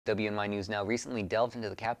WNY News Now recently delved into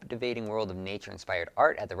the captivating world of nature-inspired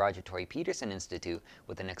art at the Tory Peterson Institute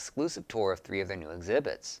with an exclusive tour of 3 of their new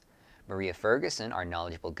exhibits. Maria Ferguson, our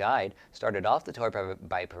knowledgeable guide, started off the tour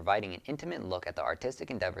by providing an intimate look at the artistic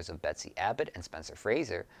endeavors of Betsy Abbott and Spencer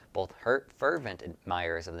Fraser, both fervent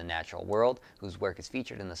admirers of the natural world, whose work is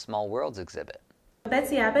featured in the Small Worlds exhibit.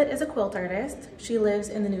 Betsy Abbott is a quilt artist. She lives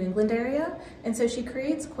in the New England area, and so she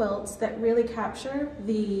creates quilts that really capture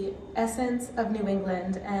the essence of New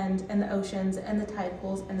England and the oceans and the tide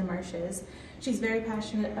pools and the marshes. She's very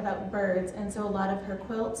passionate about birds, and so a lot of her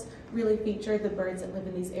quilts really feature the birds that live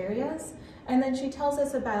in these areas. And then she tells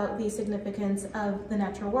us about the significance of the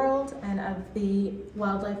natural world and of the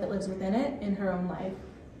wildlife that lives within it in her own life.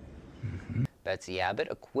 Betsy Abbott,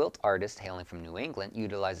 a quilt artist hailing from New England,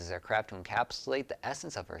 utilizes her craft to encapsulate the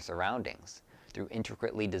essence of her surroundings. Through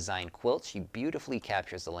intricately designed quilts, she beautifully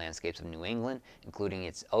captures the landscapes of New England, including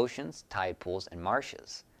its oceans, tide pools, and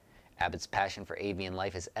marshes. Abbott's passion for avian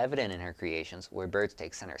life is evident in her creations, where birds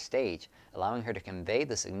take center stage, allowing her to convey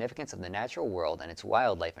the significance of the natural world and its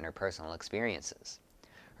wildlife in her personal experiences.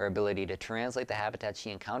 Her ability to translate the habitats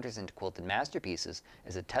she encounters into quilted masterpieces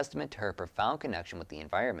is a testament to her profound connection with the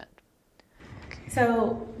environment.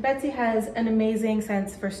 So Betsy has an amazing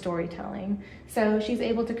sense for storytelling. So she's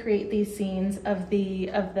able to create these scenes of the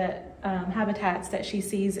habitats that she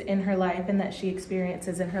sees in her life and that she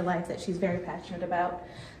experiences in her life that she's very passionate about.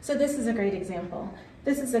 So this is a great example.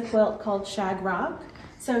 This is a quilt called Shag Rock.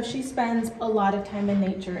 So she spends a lot of time in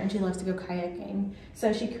nature and she loves to go kayaking.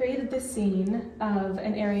 So she created this scene of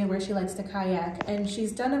an area where she likes to kayak, and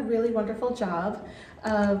she's done a really wonderful job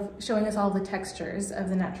of showing us all the textures of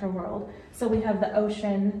the natural world. So we have the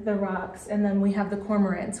ocean, the rocks, and then we have the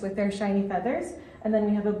cormorants with their shiny feathers, and then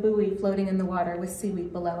we have a buoy floating in the water with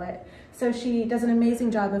seaweed below it. So she does an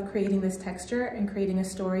amazing job of creating this texture and creating a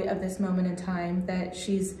story of this moment in time that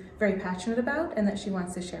she's very passionate about and that she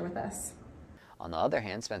wants to share with us. On the other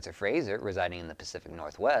hand, Spencer Fraser, residing in the Pacific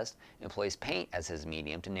Northwest, employs paint as his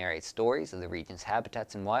medium to narrate stories of the region's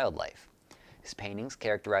habitats and wildlife. His paintings,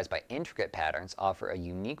 characterized by intricate patterns, offer a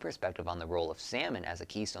unique perspective on the role of salmon as a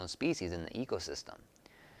keystone species in the ecosystem.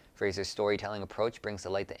 Fraser's storytelling approach brings to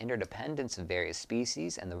light the interdependence of various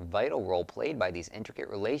species and the vital role played by these intricate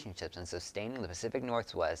relationships in sustaining the Pacific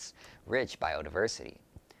Northwest's rich biodiversity.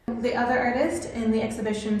 The other artist in the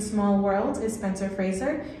exhibition Small Worlds is Spencer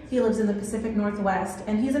Fraser. He lives in the Pacific Northwest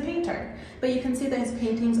and he's a painter, but you can see that his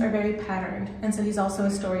paintings are very patterned, and so he's also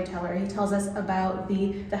a storyteller. He tells us about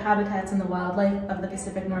the habitats and the wildlife of the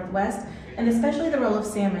Pacific Northwest, and especially the role of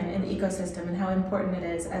salmon in the ecosystem and how important it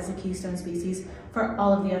is as a keystone species for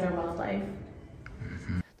all of the other wildlife.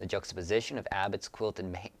 The juxtaposition of Abbott's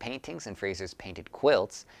quilted paintings and Fraser's painted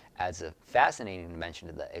quilts adds a fascinating dimension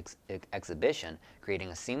to the exhibition, creating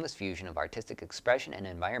a seamless fusion of artistic expression and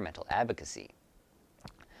environmental advocacy.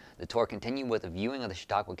 The tour continued with a viewing of the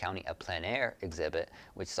Chautauqua County A Plein Air exhibit,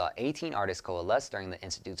 which saw 18 artists coalesce during the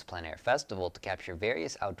Institute's Plein Air Festival to capture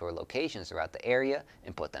various outdoor locations throughout the area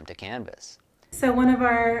and put them to canvas. So one of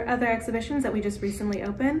our other exhibitions that we just recently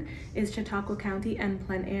opened is Chautauqua County and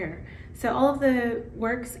Plein Air. So all of the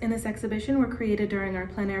works in this exhibition were created during our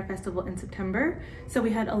Plein Air Festival in September. So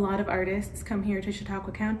we had a lot of artists come here to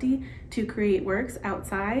Chautauqua County to create works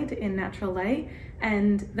outside in natural light,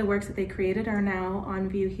 and the works that they created are now on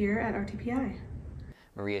view here at RTPI.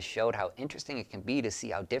 Maria showed how interesting it can be to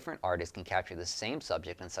see how different artists can capture the same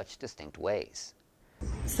subject in such distinct ways.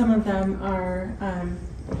 Some of them are,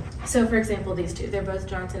 so for example, these two, they're both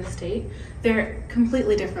Johnson Estate. They're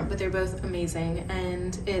completely different, but they're both amazing.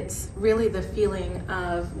 And it's really the feeling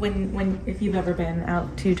of if you've ever been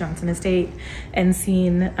out to Johnson Estate and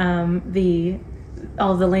seen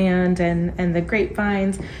all the land and the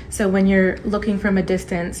grapevines. So when you're looking from a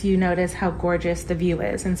distance, you notice how gorgeous the view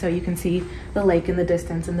is. And so you can see the lake in the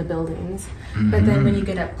distance and the buildings. But then when you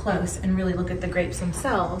get up close and really look at the grapes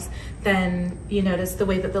themselves, then you notice the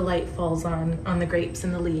way that the light falls on the grapes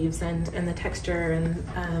and the leaves and the texture and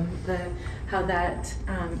how that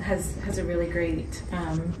has a really great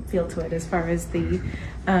feel to it as far as the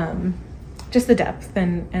just the depth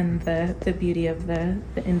and the beauty of the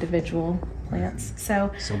individual plants.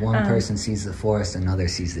 So one person sees the forest, another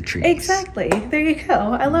sees the trees. Exactly. There you go.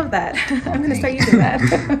 I love that. I'm going to start using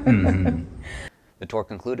that. The tour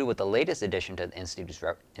concluded with the latest addition to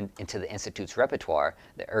the Institute's repertoire,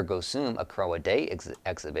 the Ergo Sum, A Crow a Day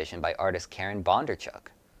exhibition by artist Karen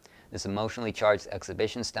Bondarchuk. This emotionally charged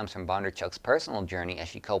exhibition stems from Bondarchuk's personal journey as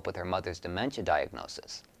she coped with her mother's dementia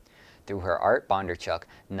diagnosis. Through her art, Bondarchuk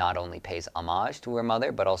not only pays homage to her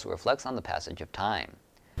mother, but also reflects on the passage of time.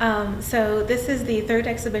 So this is the third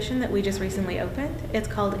exhibition that we just recently opened. It's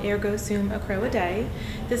called Ergo Sum a Crow a Day.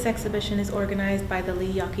 This exhibition is organized by the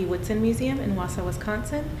Lee Yawkey Woodson Museum in Wausau,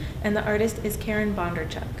 Wisconsin, and the artist is Karen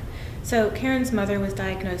Bondarchuk. So Karen's mother was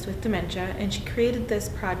diagnosed with dementia, and she created this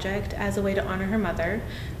project as a way to honor her mother,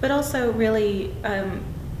 but also really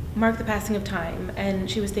mark the passing of time,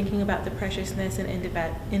 and she was thinking about the preciousness and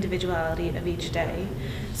individuality of each day.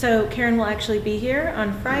 So Karen will actually be here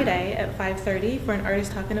on Friday at 5:30 for an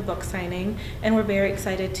artist talk and a book signing, and we're very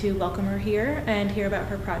excited to welcome her here and hear about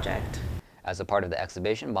her project. As a part of the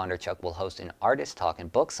exhibition, Bondarchuk will host an artist talk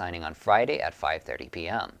and book signing on Friday at 5:30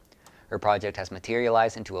 p.m. Her project has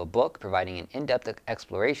materialized into a book providing an in-depth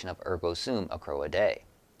exploration of Ergo Sum a Crow a Day.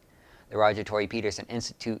 The Tory Peterson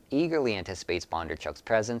Institute eagerly anticipates Bondarchuk's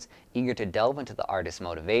presence, eager to delve into the artist's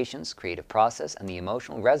motivations, creative process, and the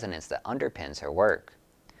emotional resonance that underpins her work.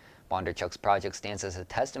 Bondarchuk's project stands as a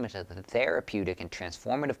testament to the therapeutic and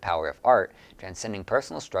transformative power of art, transcending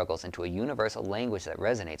personal struggles into a universal language that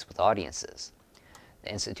resonates with audiences.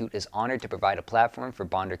 The Institute is honored to provide a platform for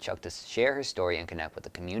Bondarchuk to share her story and connect with the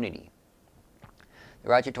community.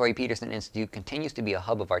 The Tory Peterson Institute continues to be a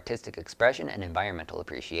hub of artistic expression and environmental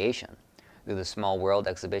appreciation. Through the Small World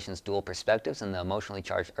exhibition's dual perspectives and the emotionally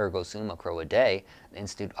charged Ergo Sum a Crow a Day, the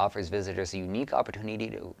Institute offers visitors a unique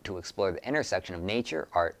opportunity to explore the intersection of nature,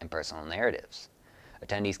 art, and personal narratives.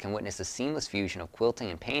 Attendees can witness the seamless fusion of quilting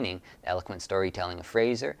and painting, the eloquent storytelling of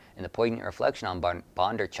Fraser, and the poignant reflection on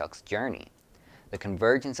Bondarchuk's journey. The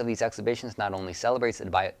convergence of these exhibitions not only celebrates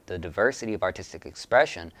the diversity of artistic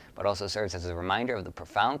expression, but also serves as a reminder of the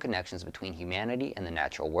profound connections between humanity and the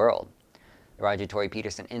natural world. The Tory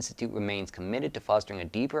Peterson Institute remains committed to fostering a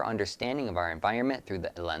deeper understanding of our environment through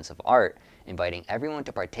the lens of art, inviting everyone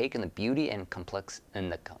to partake in the beauty and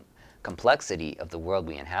complexity of the world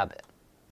we inhabit.